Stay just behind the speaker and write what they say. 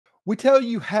We tell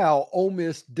you how Ole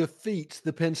Miss defeats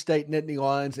the Penn State Nittany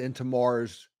Lions in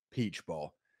tomorrow's Peach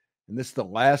Bowl. And this is the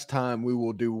last time we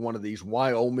will do one of these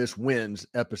Why Ole Miss Wins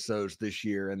episodes this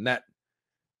year. And that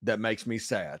makes me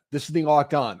sad. This is the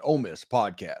Locked On Ole Miss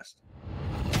podcast.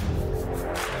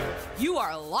 You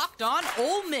are Locked On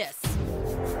Ole Miss,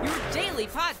 your daily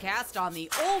podcast on the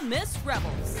Ole Miss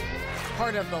Rebels.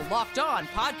 Part of the Locked On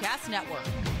Podcast Network,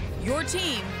 your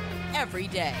team every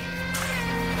day.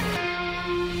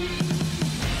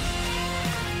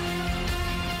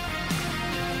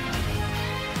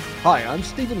 Hi, I'm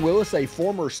Stephen Willis, a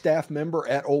former staff member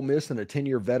at Ole Miss and a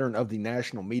 10-year veteran of the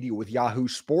national media with Yahoo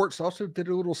Sports. Also did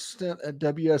a little stint at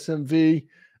WSMV.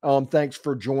 Thanks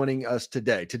for joining us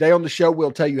today. Today on the show,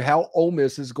 we'll tell you how Ole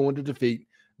Miss is going to defeat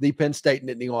the Penn State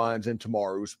Nittany Lions in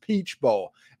tomorrow's Peach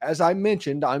Bowl. As I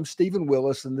mentioned, I'm Stephen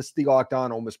Willis, and this is the Locked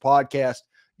On Ole Miss podcast,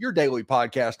 your daily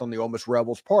podcast on the Ole Miss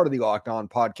Rebels, part of the Locked On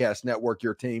Podcast Network,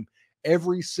 your team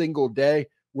every single day.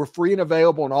 We're free and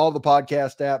available on all the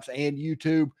podcast apps and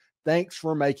YouTube. Thanks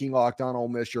for making Locked On Ole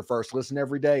Miss your first listen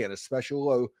every day, and a special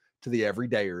hello to the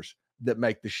everydayers that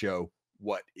make the show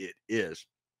what it is.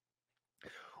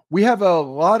 We have a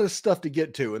lot of stuff to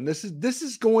get to, and this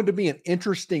is going to be an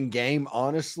interesting game,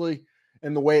 honestly,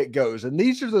 and the way it goes. And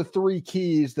these are the three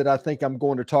keys that I think I'm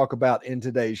going to talk about in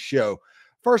today's show.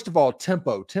 First of all,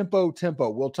 tempo.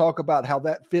 We'll talk about how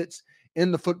that fits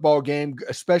in the football game,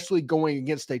 especially going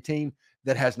against a team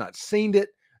that has not seen it,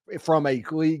 from a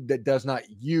league that does not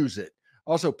use it.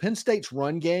 Also, Penn State's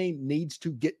run game needs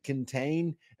to get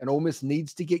contained, and Ole Miss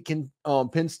needs to get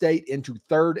Penn State into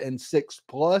 3rd and 6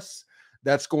 plus.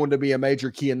 That's going to be a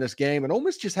major key in this game. And Ole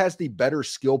Miss just has the better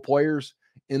skill players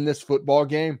in this football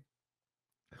game.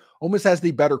 Ole Miss has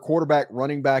the better quarterback,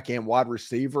 running back, and wide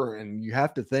receiver, and you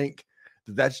have to think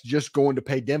that that's just going to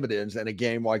pay dividends in a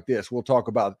game like this. We'll talk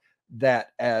about that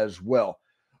as well.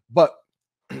 But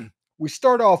we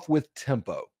start off with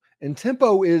tempo. And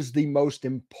tempo is the most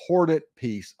important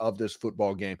piece of this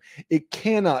football game. It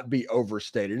cannot be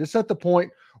overstated. It's at the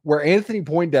point where Anthony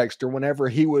Poindexter, whenever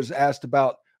he was asked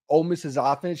about Ole Miss's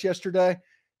offense yesterday,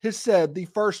 has said the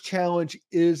first challenge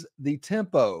is the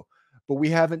tempo, but we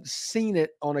haven't seen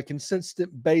it on a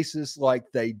consistent basis like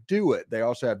they do it. They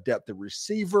also have depth at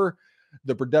receiver.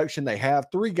 The production they have,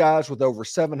 3 guys with over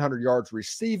 700 yards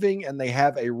receiving, and they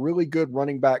have a really good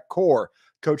running back core.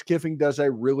 Coach Kiffin does a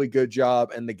really good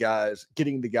job, and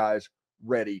getting the guys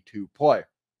ready to play.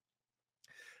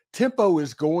 Tempo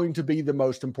is going to be the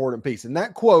most important piece. And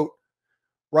that quote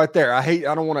right there, I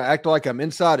don't want to act like I'm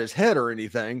inside his head or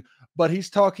anything, but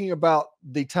he's talking about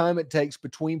the time it takes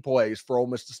between plays for Ole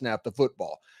Miss to snap the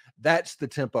football. That's the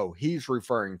tempo he's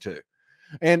referring to.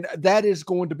 And that is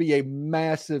going to be a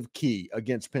massive key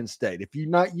against Penn State. If you're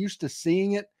not used to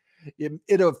seeing it,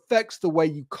 it affects the way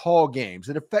you call games.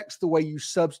 It affects the way you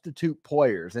substitute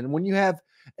players. And when you have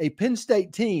a Penn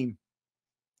State team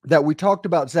that we talked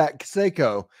about, Zach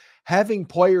Seiko, having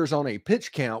players on a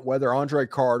pitch count, whether Andre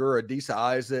Carter, Adisa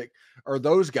Isaac, or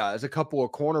those guys, a couple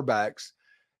of cornerbacks,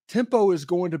 tempo is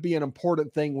going to be an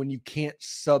important thing when you can't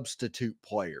substitute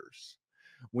players,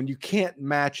 when you can't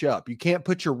match up. You can't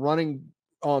put your running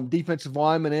defensive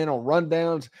lineman in on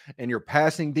rundowns and your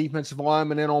passing defensive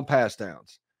lineman in on pass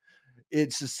downs.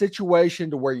 It's a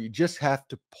situation to where you just have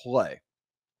to play.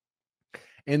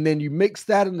 And then you mix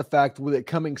that in the fact with it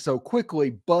coming so quickly,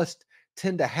 busts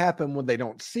tend to happen when they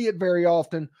don't see it very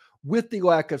often, with the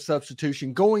lack of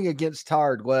substitution going against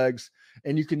tired legs.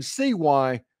 And you can see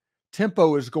why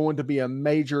tempo is going to be a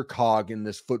major cog in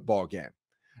this football game.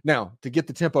 Now, to get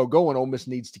the tempo going, Ole Miss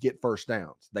needs to get first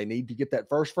downs. They need to get that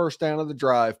first down of the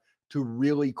drive to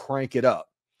really crank it up.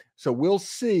 So we'll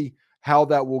see how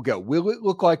that will go. Will it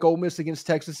look like Ole Miss against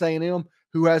Texas A&M,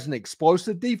 who has an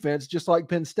explosive defense just like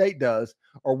Penn State does,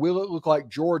 or will it look like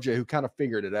Georgia, who kind of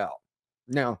figured it out?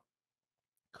 Now,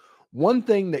 one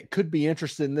thing that could be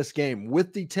interesting in this game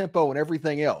with the tempo and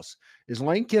everything else is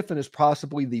Lane Kiffin is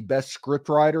possibly the best script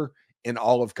writer in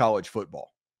all of college football.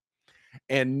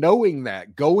 And knowing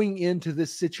that going into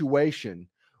this situation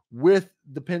with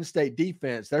the Penn State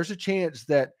defense, there's a chance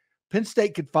that Penn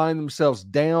State could find themselves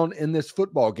down in this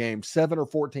football game 7 or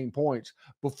 14 points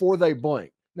before they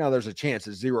blink. Now, there's a chance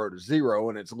it's 0-0,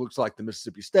 and it looks like the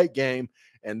Mississippi State game,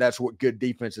 and that's what good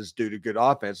defenses do to good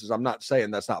offenses. I'm not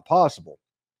saying that's not possible.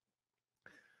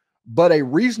 But a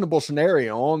reasonable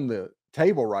scenario on the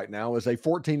table right now is a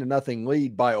 14-0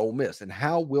 lead by Ole Miss. And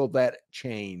how will that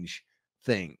change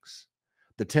things?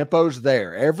 The tempo's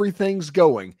there. Everything's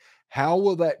going. How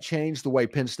will that change the way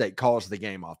Penn State calls the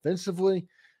game offensively?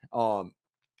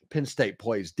 Penn State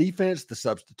plays defense, the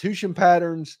substitution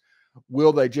patterns.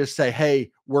 Will they just say,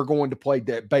 hey, we're going to play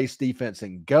base defense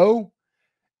and go?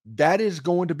 That is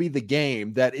going to be the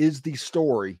game. That is the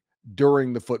story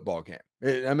during the football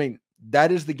game. I mean,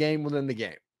 that is the game within the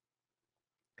game.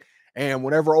 And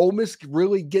whenever Ole Miss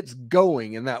really gets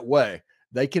going in that way,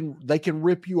 they can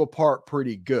rip you apart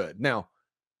pretty good. Now,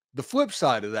 the flip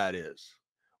side of that is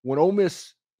when Ole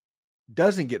Miss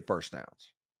doesn't get first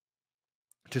downs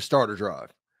to start a drive,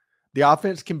 the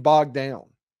offense can bog down.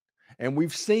 And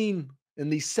we've seen in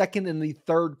the second and the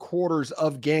third quarters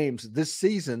of games this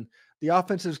season, the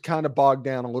offense has kind of bogged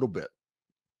down a little bit.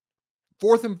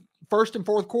 First and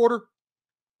fourth quarter,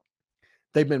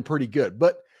 they've been pretty good,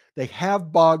 but they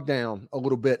have bogged down a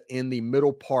little bit in the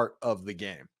middle part of the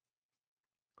game.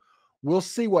 We'll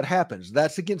see what happens.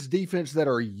 That's against defense that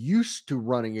are used to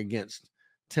running against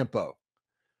tempo.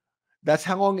 That's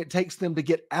how long it takes them to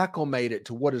get acclimated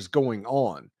to what is going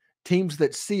on. Teams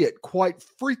that see it quite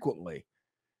frequently,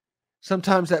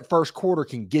 sometimes that first quarter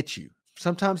can get you.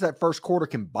 Sometimes that first quarter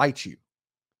can bite you.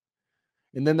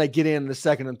 And then they get in the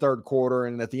second and third quarter,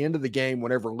 and at the end of the game,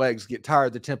 whenever legs get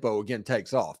tired, the tempo again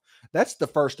takes off. That's the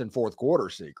first and fourth quarter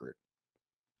secret.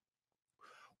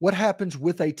 What happens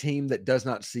with a team that does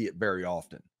not see it very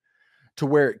often, to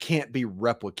where it can't be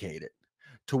replicated,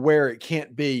 to where it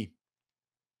can't be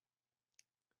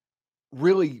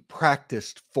really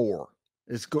practiced for?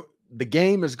 The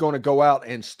game is going to go out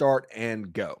and start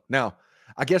and go. Now,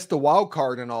 I guess the wild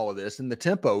card in all of this and the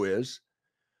tempo is,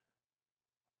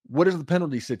 what is the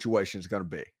penalty situation going to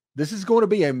be? This is going to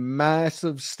be a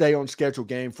massive stay on schedule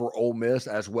game for Ole Miss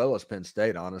as well as Penn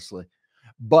State, honestly.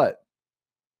 But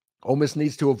Ole Miss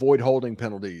needs to avoid holding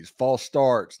penalties, false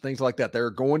starts, things like that. There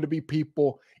are going to be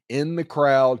people in the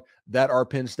crowd that are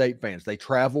Penn State fans. They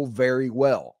travel very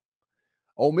well.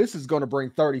 Ole Miss is going to bring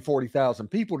 30, 40,000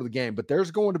 people to the game, but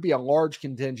there's going to be a large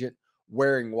contingent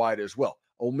wearing white as well.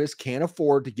 Ole Miss can't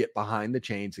afford to get behind the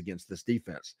chains against this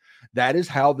defense. That is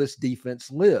how this defense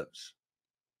lives.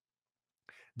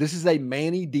 This is a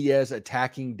Manny Diaz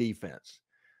attacking defense.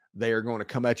 They are going to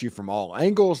come at you from all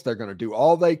angles. They're going to do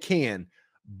all they can,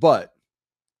 but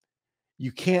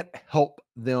you can't help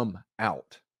them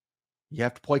out. You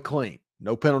have to play clean.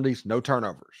 No penalties, no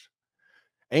turnovers.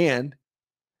 And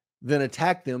then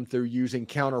attack them through using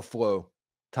counterflow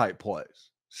type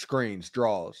plays, screens,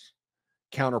 draws,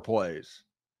 counter plays.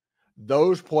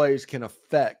 Those plays can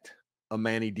affect a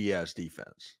Manny Diaz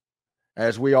defense.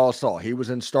 As we all saw, he was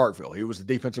in Starkville. He was the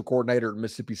defensive coordinator at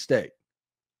Mississippi State.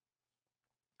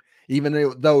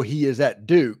 Even though he is at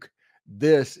Duke,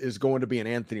 this is going to be an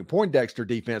Anthony Poindexter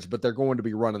defense, but they're going to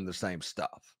be running the same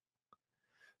stuff.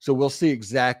 So we'll see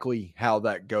exactly how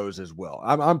that goes as well.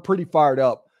 I'm pretty fired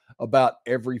up about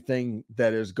everything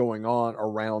that is going on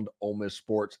around Ole Miss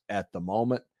sports at the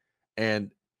moment.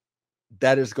 And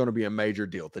that is going to be a major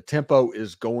deal. The tempo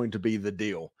is going to be the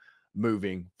deal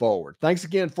moving forward. Thanks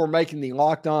again for making the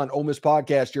Locked On Ole Miss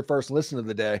podcast your first listen of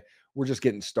the day. We're just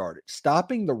getting started.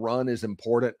 Stopping the run is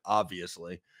important,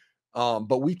 obviously.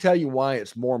 But we tell you why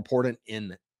it's more important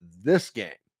in this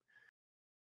game.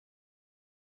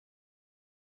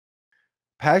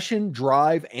 Passion,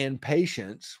 drive, and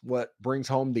patience, what brings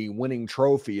home the winning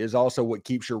trophy, is also what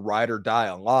keeps your ride or die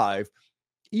alive.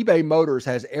 eBay Motors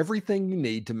has everything you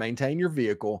need to maintain your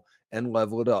vehicle and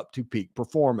level it up to peak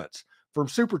performance. From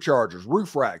superchargers,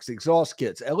 roof racks, exhaust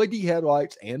kits, LED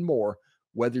headlights, and more,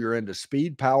 whether you're into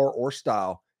speed, power, or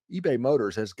style, eBay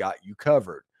Motors has got you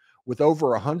covered. With over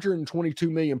 122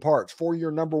 million parts for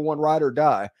your number one ride or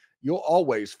die, you'll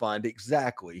always find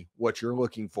exactly what you're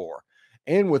looking for.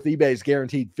 And with eBay's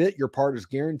Guaranteed Fit, your part is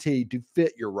guaranteed to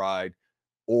fit your ride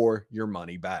or your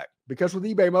money back. Because with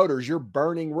eBay Motors, you're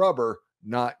burning rubber,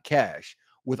 not cash.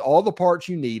 With all the parts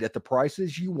you need at the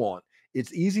prices you want,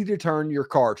 it's easy to turn your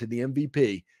car to the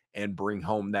MVP and bring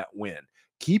home that win.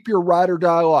 Keep your ride or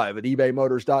die alive at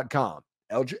ebaymotors.com.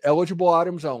 Eligible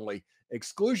items only.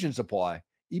 Exclusions apply.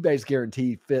 eBay's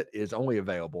Guaranteed Fit is only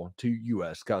available to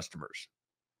U.S. customers.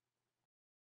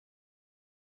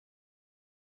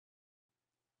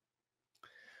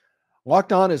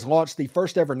 Locked On has launched the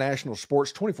first ever national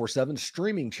sports 24/7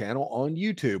 streaming channel on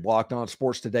YouTube. Locked On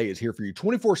Sports Today is here for you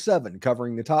 24/7,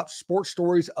 covering the top sports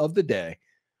stories of the day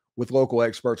with local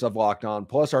experts of Locked On,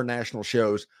 plus our national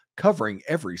shows covering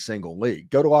every single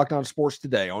league. Go to Locked On Sports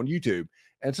Today on YouTube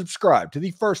and subscribe to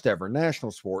the first ever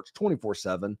national sports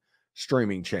 24/7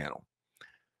 streaming channel.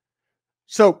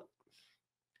 So,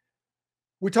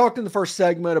 we talked in the first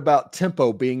segment about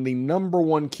tempo being the number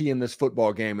one key in this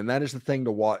football game, and that is the thing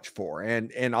to watch for.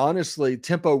 And honestly,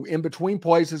 tempo in between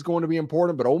plays is going to be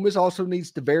important, but Ole Miss also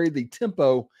needs to vary the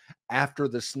tempo after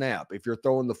the snap. If you're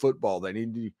throwing the football, they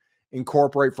need to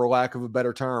incorporate, for lack of a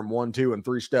better term, 1, 2, and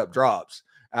 3-step drops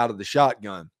out of the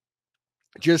shotgun,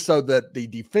 just so that the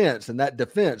defense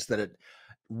that it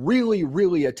really,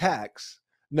 really attacks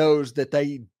knows that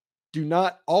they do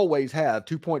not always have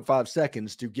 2.5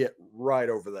 seconds to get right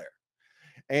over there.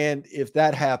 And if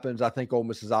that happens, I think Ole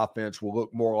Miss's offense will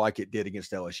look more like it did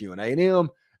against LSU and A&M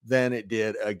than it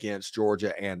did against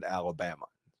Georgia and Alabama.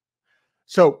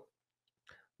 So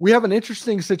we have an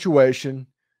interesting situation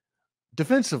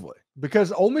defensively,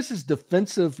 because Ole Miss's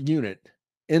defensive unit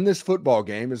in this football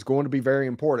game is going to be very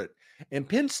important. And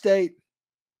Penn State,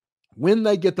 when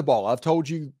they get the ball, I've told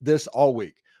you this all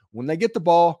week, when they get the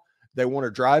ball, they want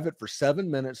to drive it for 7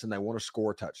 minutes and they want to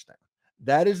score a touchdown.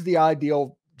 That is the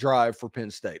ideal drive for Penn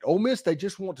State. Ole Miss, they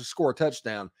just want to score a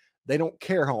touchdown. They don't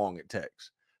care how long it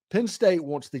takes. Penn State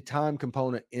wants the time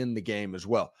component in the game as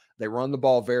well. They run the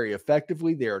ball very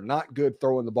effectively. They are not good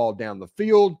throwing the ball down the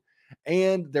field,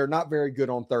 and they're not very good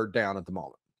on third down at the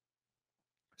moment.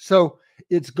 So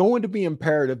it's going to be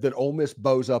imperative that Ole Miss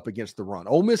bows up against the run.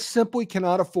 Ole Miss simply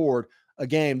cannot afford a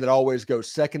game that always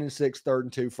goes 2nd and 6, 3rd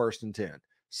and 2, 1st and 10.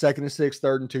 2nd and 6,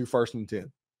 3rd and 2, 1st and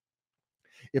 10.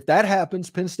 If that happens,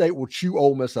 Penn State will chew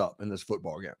Ole Miss up in this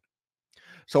football game.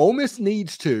 So Ole Miss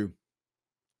needs to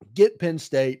get Penn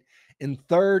State in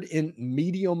 3rd and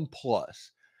medium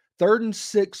plus, 3rd and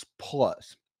 6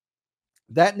 plus.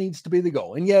 That needs to be the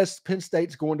goal. And yes, Penn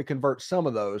State's going to convert some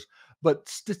of those, but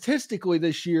statistically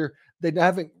this year, they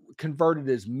haven't converted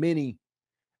as many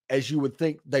as you would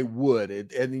think they would in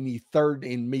any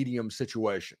 3rd and medium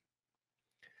situation.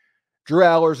 Drew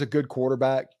Aller's a good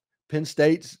quarterback. Penn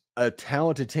State's a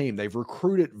talented team. They've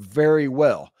recruited very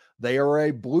well. They are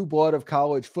a blue blood of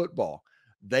college football.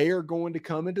 They are going to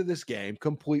come into this game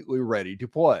completely ready to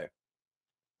play.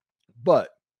 But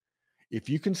if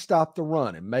you can stop the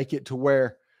run and make it to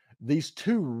where these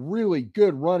two really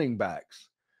good running backs,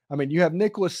 I mean, you have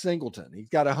Nicholas Singleton. He's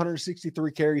got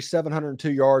 163 carries,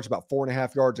 702 yards, about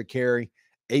 4.5 yards a carry,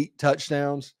 8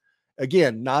 touchdowns.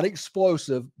 Again, not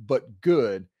explosive, but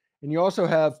good. And you also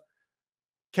have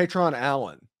Kaytron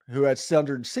Allen, who had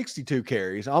 762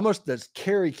 carries. Almost the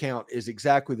carry count is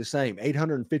exactly the same,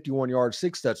 851 yards,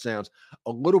 6 touchdowns,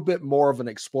 a little bit more of an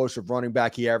explosive running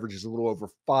back. He averages a little over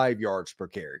 5 yards per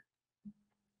carry.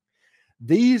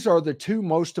 These are the two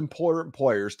most important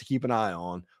players to keep an eye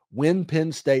on when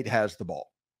Penn State has the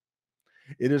ball.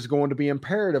 It is going to be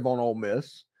imperative on Ole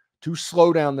Miss to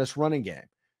slow down this running game.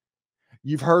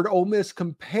 You've heard Ole Miss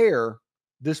compare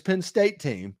this Penn State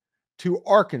team to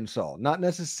Arkansas, not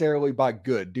necessarily by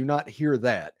good. Do not hear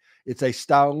that. It's a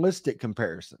stylistic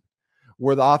comparison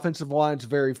where the offensive line's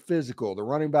very physical. The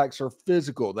running backs are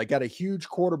physical. They got a huge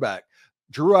quarterback.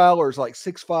 Drew Aller is like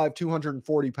 6'5",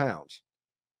 240 pounds.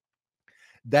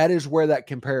 That is where that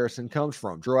comparison comes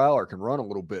from. Drew Aller can run a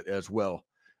little bit as well,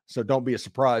 so don't be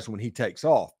surprised when he takes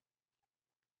off.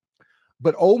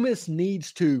 But Ole Miss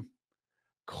needs to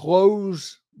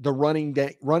close the running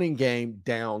game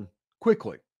down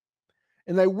quickly.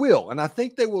 And they will. And I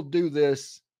think they will do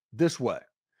this way.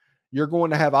 You're going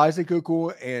to have Isaac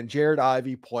Ukwu and Jared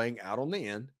Ivey playing out on the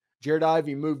end. Jared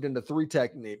Ivey moved into three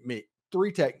tech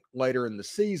later in the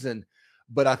season,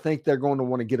 but I think they're going to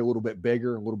want to get a little bit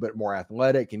bigger, a little bit more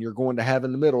athletic. And you're going to have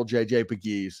in the middle JJ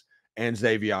Pegues and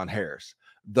Zxavian Harris.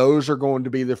 Those are going to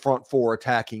be the front four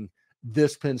attacking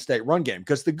this Penn State run game,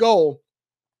 because the goal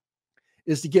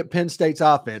is to get Penn State's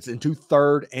offense into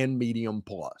 3rd and medium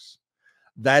plus.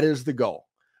 That is the goal.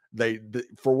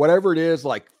 For whatever it is,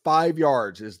 like 5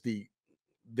 yards is the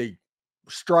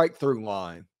strike through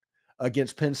line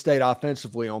against Penn State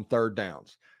offensively on 3rd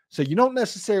downs. So you don't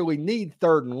necessarily need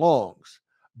 3rd and longs,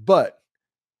 but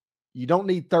you don't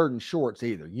need 3rd and shorts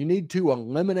either. You need to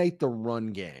eliminate the run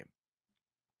game.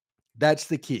 That's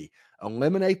the key.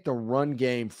 Eliminate the run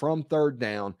game from 3rd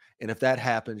down, and if that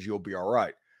happens, you'll be all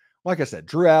right. Like I said,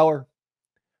 Drew Aller,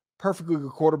 perfectly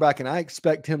good quarterback, and I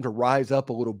expect him to rise up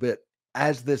a little bit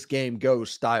as this game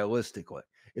goes stylistically.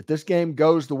 If this game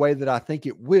goes the way that I think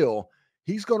it will,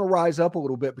 he's going to rise up a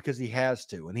little bit because he has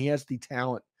to, and he has the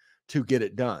talent to get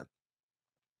it done.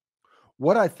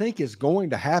 What I think is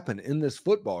going to happen in this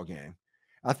football game,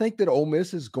 I think that Ole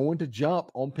Miss is going to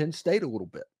jump on Penn State a little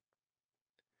bit.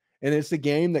 And it's a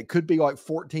game that could be like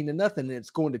 14-0, and it's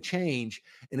going to change,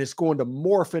 and it's going to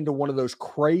morph into one of those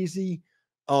crazy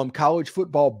college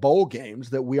football bowl games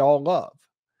that we all love.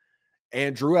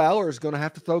 And Drew Aller is going to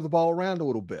have to throw the ball around a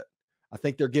little bit. I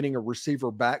think they're getting a receiver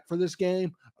back for this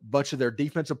game. A bunch of their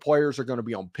defensive players are going to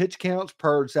be on pitch counts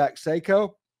per Zach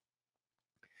Seiko.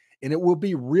 And it will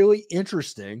be really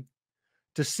interesting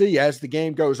to see as the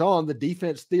game goes on. The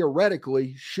defense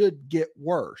theoretically should get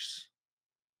worse.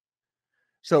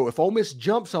 So if Ole Miss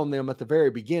jumps on them at the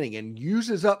very beginning and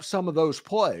uses up some of those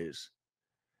plays,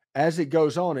 as it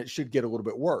goes on, it should get a little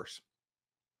bit worse.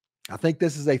 I think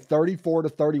this is a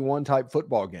 34-31 type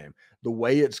football game. The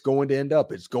way it's going to end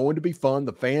up, it's going to be fun.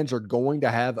 The fans are going to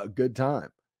have a good time.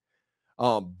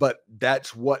 But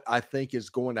that's what I think is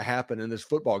going to happen in this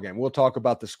football game. We'll talk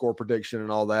about the score prediction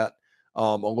and all that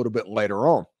a little bit later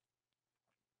on.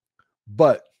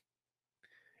 But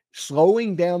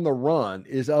slowing down the run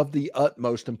is of the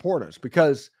utmost importance,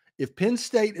 because if Penn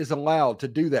State is allowed to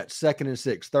do that 2nd and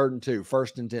 6, 3rd and 2,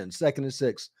 1st and 10, 2nd and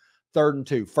 6, 3rd and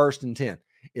 2, 1st and 10,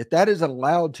 if that is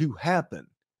allowed to happen,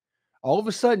 all of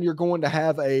a sudden you're going to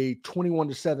have a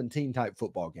 21-17 type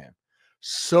football game.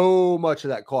 So much of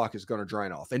that clock is going to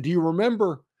drain off. And do you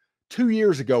remember 2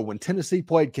 years ago when Tennessee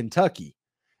played Kentucky,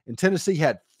 and Tennessee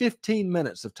had 15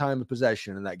 minutes of time of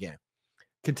possession in that game?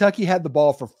 Kentucky had the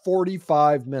ball for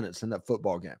 45 minutes in that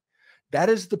football game. That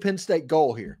is the Penn State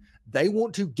goal here. They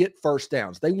want to get first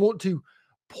downs. They want to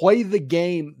play the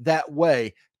game that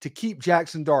way to keep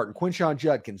Jaxson Dart and Quinshon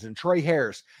Judkins and Trey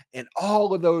Harris and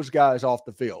all of those guys off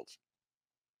the field.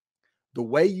 The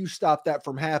way you stop that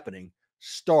from happening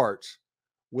starts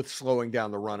with slowing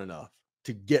down the run enough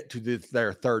to get to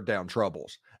their 3rd down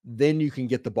troubles. Then you can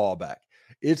get the ball back.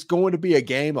 It's going to be a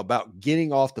game about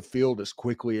getting off the field as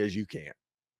quickly as you can.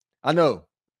 I know,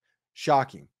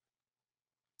 shocking,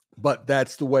 but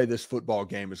that's the way this football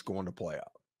game is going to play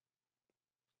out.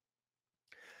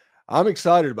 I'm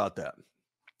excited about that.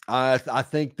 I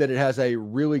think that it has a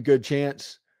really good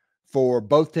chance for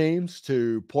both teams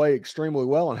to play extremely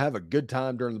well and have a good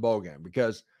time during the ball game,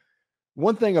 because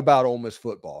one thing about Ole Miss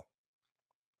football,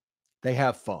 they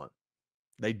have fun.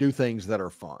 They do things that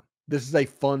are fun. This is a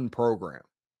fun program.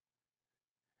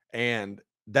 And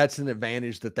that's an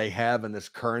advantage that they have in this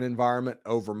current environment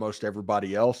over most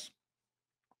everybody else.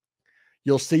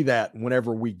 You'll see that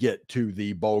whenever we get to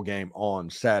the bowl game on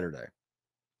Saturday.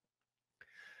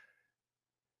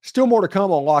 Still more to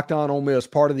come on Locked On Ole Miss,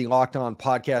 part of the Locked On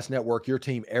Podcast Network, your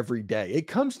team every day. It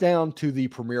comes down to the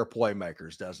premier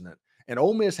playmakers, doesn't it? And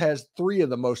Ole Miss has 3 of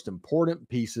the most important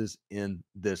pieces in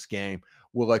this game.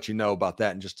 We'll let you know about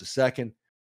that in just a second.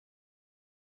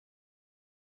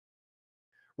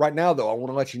 Right now, though, I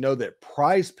want to let you know that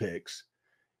Prize Picks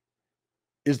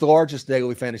is the largest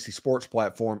daily fantasy sports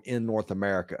platform in North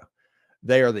America.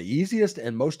 They are the easiest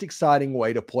and most exciting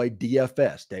way to play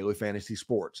DFS, daily fantasy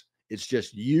sports. It's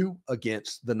just you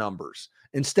against the numbers.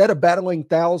 Instead of battling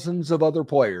thousands of other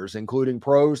players, including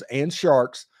pros and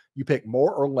sharks, you pick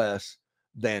more or less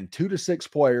than 2 to 6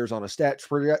 players on a stats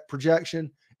projection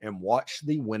and watch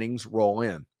the winnings roll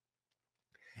in.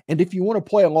 And if you want to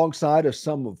play alongside of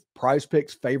some of Prize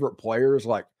Picks' favorite players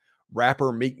like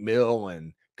rapper Meek Mill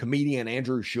and comedian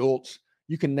Andrew Schultz,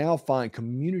 you can now find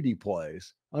community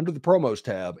plays under the promos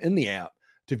tab in the app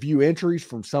to view entries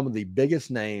from some of the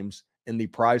biggest names in the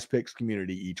Prize Picks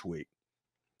community each week.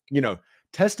 You know,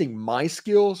 testing my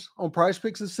skills on Prize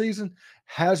Picks this season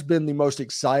has been the most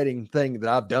exciting thing that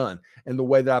I've done in the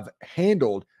way that I've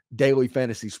handled daily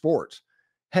fantasy sports.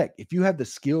 Heck, if you have the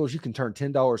skills, you can turn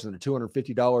 $10 into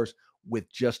 $250 with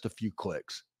just a few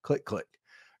clicks. Click, click.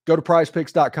 Go to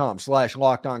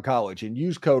prizepicks.com/lockedoncollege and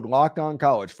use code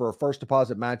LOCKEDONCollege for a first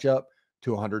deposit matchup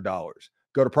to $100.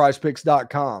 Go to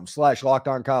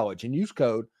prizepicks.com/lockedoncollege and use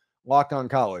code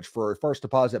LOCKEDONCollege for a first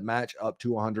deposit match up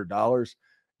to $100.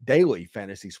 Daily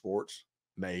fantasy sports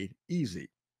made easy.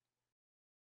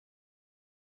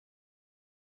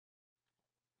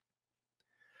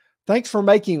 Thanks for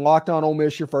making Locked On Ole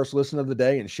Miss your first listen of the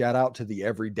day, and shout out to the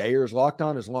everydayers. Locked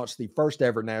On has launched the first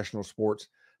ever national sports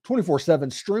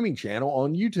 24/7 streaming channel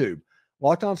on YouTube.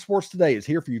 Locked On Sports Today is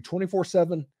here for you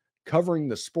 24/7, covering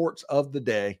the sports of the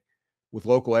day with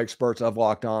local experts of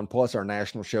Locked On, plus our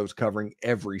national shows covering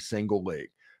every single league.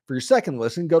 For your second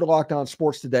listen, go to Locked On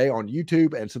Sports Today on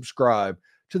YouTube and subscribe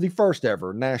to the first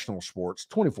ever national sports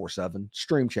 24/7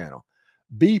 stream channel.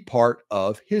 Be part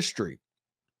of history.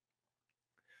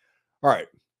 All right.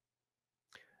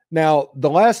 Now, the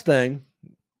last thing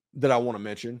that I want to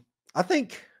mention, I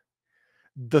think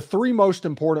the 3 most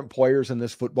important players in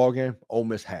this football game, Ole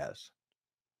Miss has.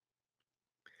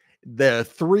 The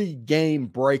 3 game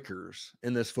breakers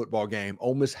in this football game,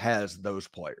 Ole Miss has those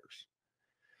players.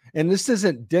 And this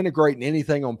isn't denigrating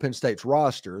anything on Penn State's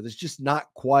roster. That's just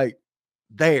not quite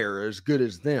there as good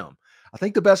as them. I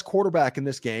think the best quarterback in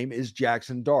this game is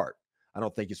Jaxson Dart. I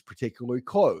don't think it's particularly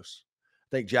close.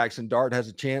 I think Jaxson Dart has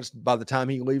a chance by the time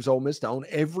he leaves Ole Miss to own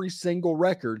every single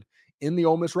record in the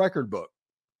Ole Miss record book.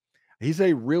 He's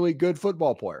a really good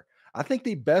football player. I think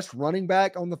the best running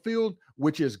back on the field,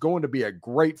 which is going to be a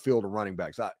great field of running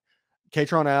backs.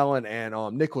 Kaytron Allen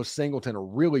and Nicholas Singleton are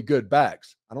really good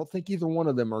backs. I don't think either one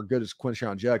of them are good as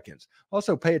Quinshon Judkins.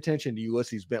 Also, pay attention to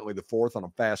Ulysses Bentley IV on a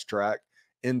fast track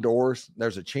indoors.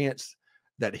 There's a chance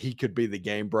that he could be the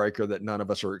game breaker that none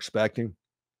of us are expecting.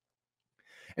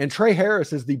 And Trey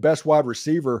Harris is the best wide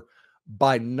receiver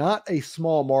by not a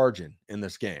small margin in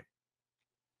this game.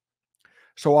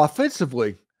 So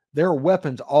offensively, there are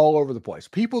weapons all over the place.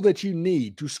 People that you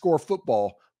need to score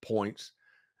football points,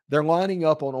 they're lining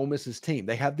up on Ole Miss's team.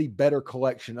 They have the better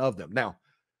collection of them. Now,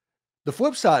 the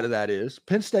flip side of that is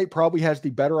Penn State probably has the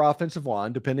better offensive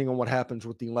line, depending on what happens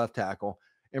with the left tackle,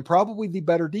 and probably the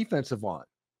better defensive line,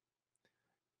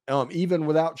 even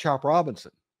without Chop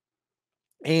Robinson.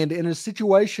 And in a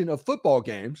situation of football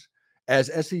games, as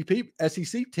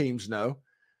SEC teams know,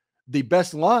 the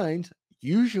best lines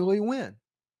usually win.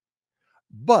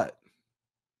 But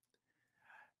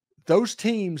those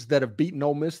teams that have beaten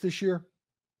Ole Miss this year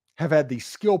have had the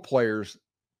skill players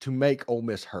to make Ole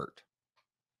Miss hurt.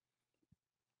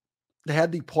 They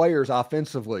had the players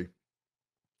offensively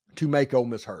to make Ole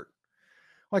Miss hurt.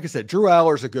 Like I said, Drew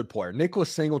Aller's a good player.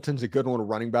 Nicholas Singleton's a good one, a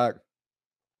running back.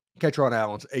 Kaytron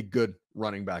Allen's a good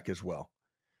running back as well.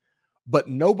 But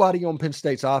nobody on Penn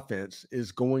State's offense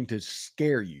is going to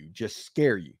scare you, just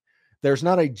scare you. There's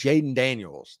not a Jaden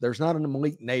Daniels. There's not an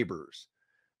Malik Neighbors.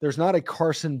 There's not a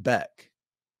Carson Beck.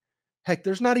 Heck,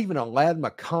 there's not even a Ladd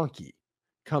McConkey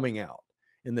coming out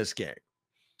in this game.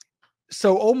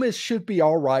 So Ole Miss should be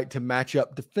all right to match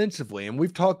up defensively. And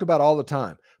we've talked about all the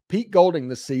time. Pete Golding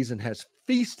this season has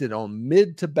feasted on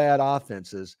mid to bad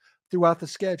offenses throughout the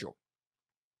schedule.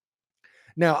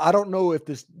 Now, I don't know if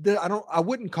I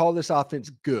wouldn't call this offense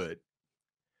good.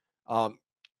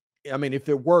 I mean, if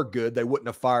it were good, they wouldn't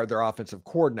have fired their offensive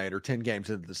coordinator 10 games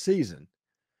into the season.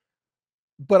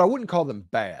 But I wouldn't call them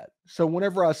bad. So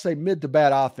whenever I say mid to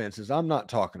bad offenses, I'm not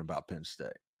talking about Penn State.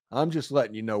 I'm just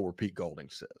letting you know where Pete Golding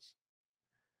says.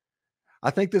 I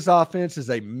think this offense is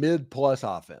a mid-plus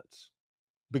offense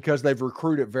because they've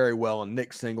recruited very well, and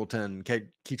Nick Singleton,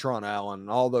 Kaytron Allen, and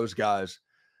all those guys,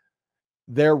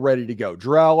 they're ready to go.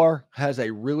 Drew Aller has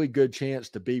a really good chance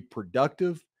to be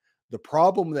productive. The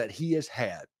problem that he has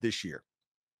had this year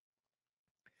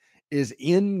is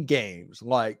in games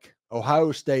like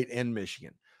Ohio State and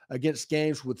Michigan, against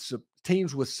games with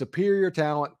teams with superior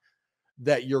talent,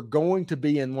 that you're going to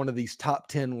be in one of these top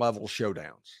 10 level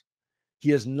showdowns. He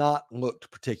has not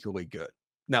looked particularly good.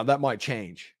 Now, that might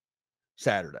change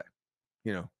Saturday.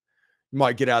 You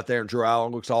might get out there and Drew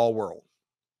Aller looks all world.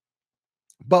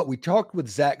 But we talked with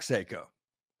Zach Sako,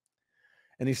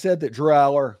 and he said that Drew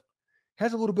Aller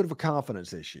has a little bit of a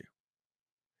confidence issue.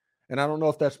 And I don't know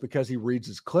if that's because he reads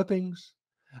his clippings.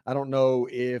 I don't know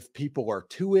if people are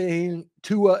tooing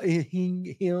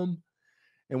him.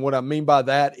 And what I mean by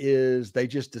that is they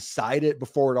just decided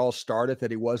before it all started that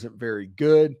he wasn't very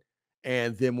good.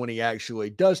 And then when he actually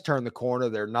does turn the corner,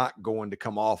 they're not going to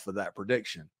come off of that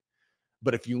prediction.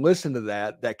 But if you listen to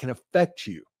that, that can affect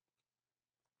you.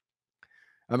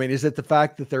 I mean, is it the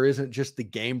fact that there isn't just the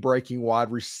game-breaking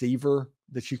wide receiver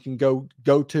that you can go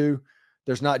to?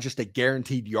 There's not just a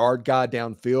guaranteed yard guy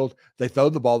downfield. They throw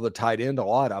the ball to the tight end a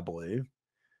lot, I believe.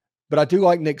 But I do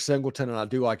like Nick Singleton, and I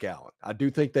do like Allen. I do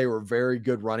think they were very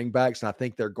good running backs, and I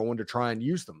think they're going to try and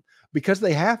use them because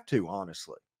they have to,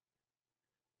 honestly.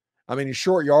 I mean, in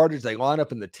short yardage, they line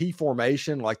up in the T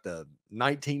formation like the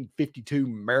 1952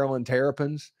 Maryland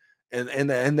Terrapins, and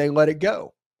they let it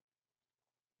go.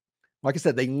 Like I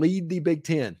said, they lead the Big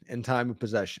Ten in time of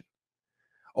possession.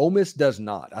 Ole Miss does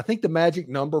not. I think the magic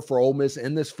number for Ole Miss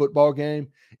in this football game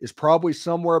is probably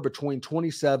somewhere between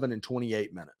 27 and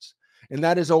 28 minutes. And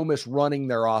that is Ole Miss running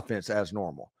their offense as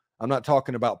normal. I'm not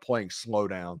talking about playing slow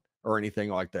down or anything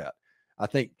like that. I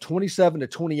think 27 to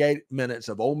 28 minutes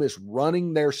of Ole Miss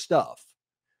running their stuff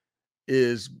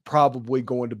is probably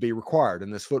going to be required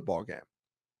in this football game.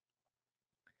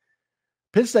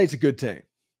 Penn State's a good team.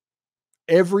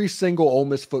 Every single Ole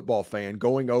Miss football fan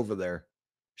going over there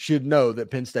should know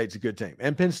that Penn State's a good team.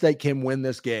 And Penn State can win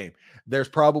this game. There's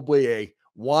probably a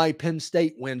Why Penn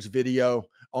State Wins video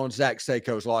on Zach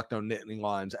Sako's Locked On Nittany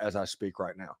Lions as I speak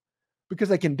right now. Because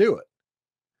they can do it.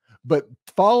 But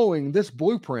following this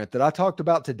blueprint that I talked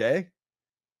about today,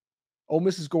 Ole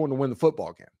Miss is going to win the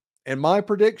football game. And my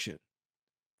prediction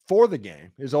for the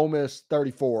game is Ole Miss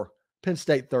 34, Penn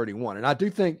State 31. And I do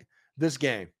think this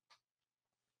game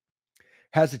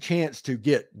has a chance to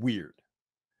get weird,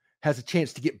 has a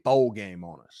chance to get bowl game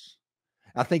on us.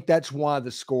 I think that's why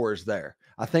the score is there.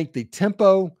 I think the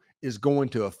tempo is going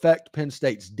to affect Penn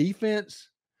State's defense,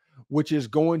 which is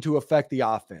going to affect the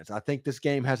offense. I think this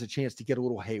game has a chance to get a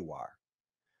little haywire.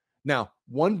 Now,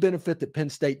 one benefit that Penn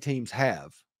State teams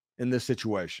have in this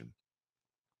situation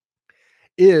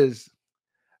is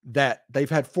that they've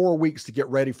had 4 weeks to get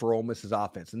ready for Ole Miss's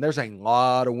offense. And there's a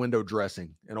lot of window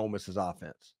dressing in Ole Miss's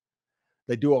offense.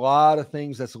 They do a lot of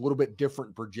things that's a little bit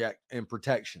different in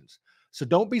protections. So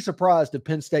don't be surprised if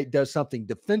Penn State does something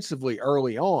defensively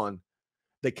early on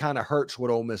that kind of hurts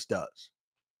what Ole Miss does.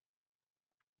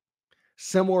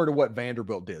 Similar to what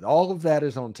Vanderbilt did. All of that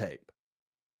is on tape.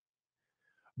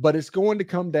 But it's going to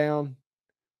come down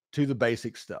to the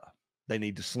basic stuff. They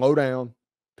need to slow down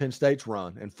Penn State's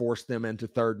run and force them into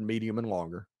third and medium and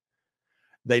longer.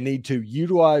 They need to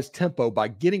utilize tempo by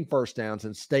getting first downs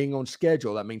and staying on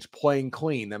schedule. That means playing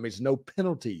clean. That means no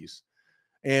penalties.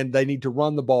 And they need to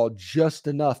run the ball just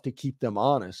enough to keep them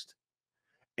honest.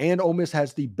 And Ole Miss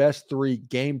has the best 3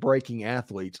 game-breaking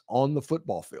athletes on the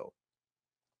football field.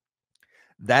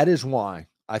 That is why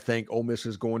I think Ole Miss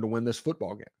is going to win this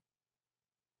football game.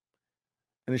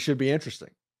 And it should be interesting.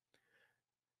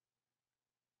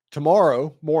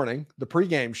 Tomorrow morning, the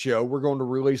pregame show, we're going to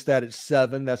release that at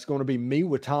 7. That's going to be me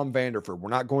with Tom Vanderford. We're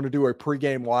not going to do a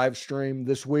pregame live stream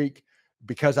this week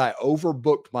because I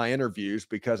overbooked my interviews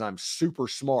because I'm super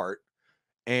smart.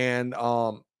 And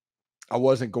I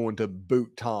wasn't going to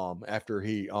boot Tom after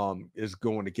he is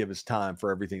going to give his time for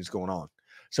everything that's going on.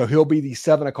 So he'll be the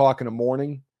 7 o'clock in the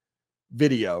morning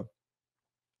video.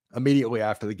 Immediately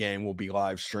after the game, we'll be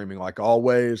live streaming like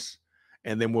always.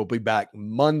 And then we'll be back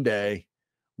Monday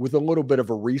with a little bit of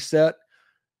a reset.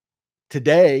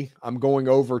 Today, I'm going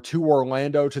over to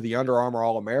Orlando to the Under Armour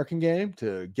All-American game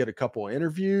to get a couple of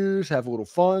interviews, have a little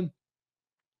fun.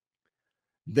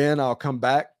 Then I'll come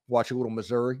back, watch a little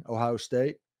Missouri, Ohio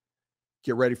State,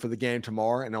 get ready for the game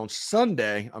tomorrow. And on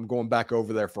Sunday, I'm going back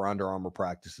over there for Under Armour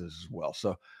practices as well.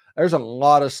 So there's a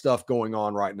lot of stuff going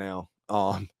on right now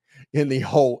in the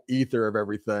whole ether of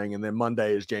everything. And then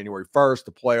Monday is January 1st,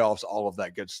 the playoffs, all of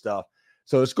that good stuff.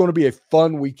 So it's going to be a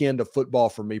fun weekend of football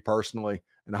for me personally,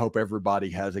 and I hope everybody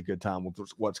has a good time with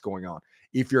what's going on.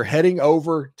 If you're heading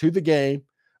over to the game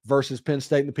versus Penn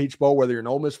State in the Peach Bowl, whether you're an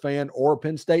Ole Miss fan or a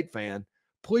Penn State fan,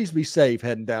 please be safe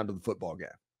heading down to the football game.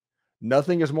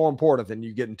 Nothing is more important than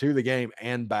you getting to the game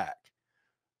and back.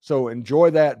 So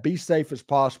enjoy that, be safe as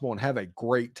possible, and have a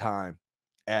great time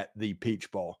at the Peach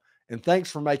Bowl. And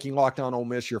thanks for making Locked On Ole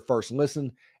Miss your first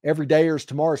listen. Every day is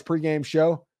tomorrow's pregame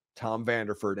show. Tom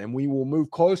Vanderford, and we will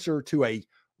move closer to a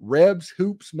Rebs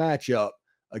Hoops matchup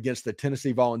against the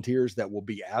Tennessee Volunteers that will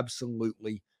be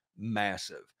absolutely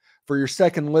massive. For your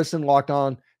second listen, Locked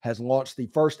On has launched the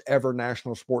first ever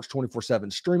national sports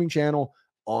 24/7 streaming channel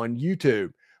on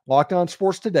YouTube. Locked On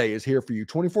Sports Today is here for you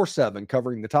 24/7,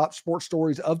 covering the top sports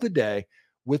stories of the day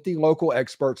with the local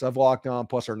experts of Locked On,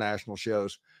 plus our national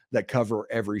shows that cover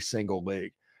every single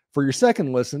league. For your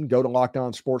second listen, go to Locked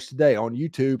On Sports Today on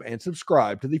YouTube and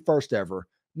subscribe to the first ever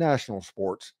national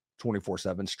sports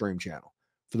 24/7 stream channel.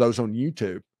 For those on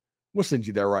YouTube, we'll send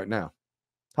you there right now.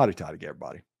 Howdy toddy,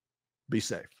 everybody. Be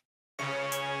safe.